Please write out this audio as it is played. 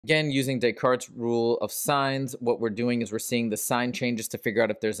Again, using Descartes' rule of signs, what we're doing is we're seeing the sign changes to figure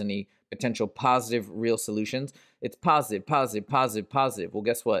out if there's any potential positive real solutions. It's positive, positive, positive, positive. Well,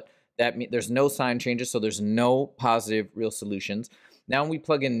 guess what? That means there's no sign changes, so there's no positive real solutions. Now when we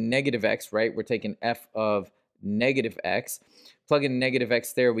plug in negative x, right, we're taking f of negative x. Plug in negative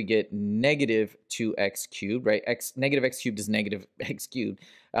x there, we get negative 2x cubed, right? Negative x cubed is negative x cubed.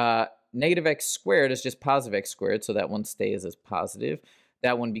 Negative x squared is just positive x squared, so that one stays as positive.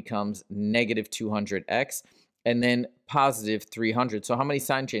 That one becomes negative 200x, and then positive 300. So how many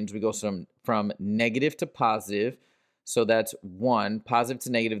sign changes? We go from negative to positive, so that's 1, positive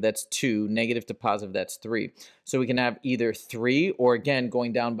to negative, that's 2, negative to positive, that's 3. So we can have either 3 or, again,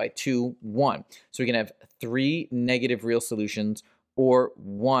 going down by 2, 1. So we can have 3 negative real solutions or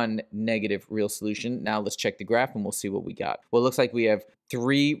 1 negative real solution. Now let's check the graph and we'll see what we got. Well, it looks like we have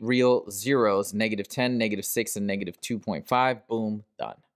 3 real zeros, negative 10, negative 6, and negative 2.5. Boom, done.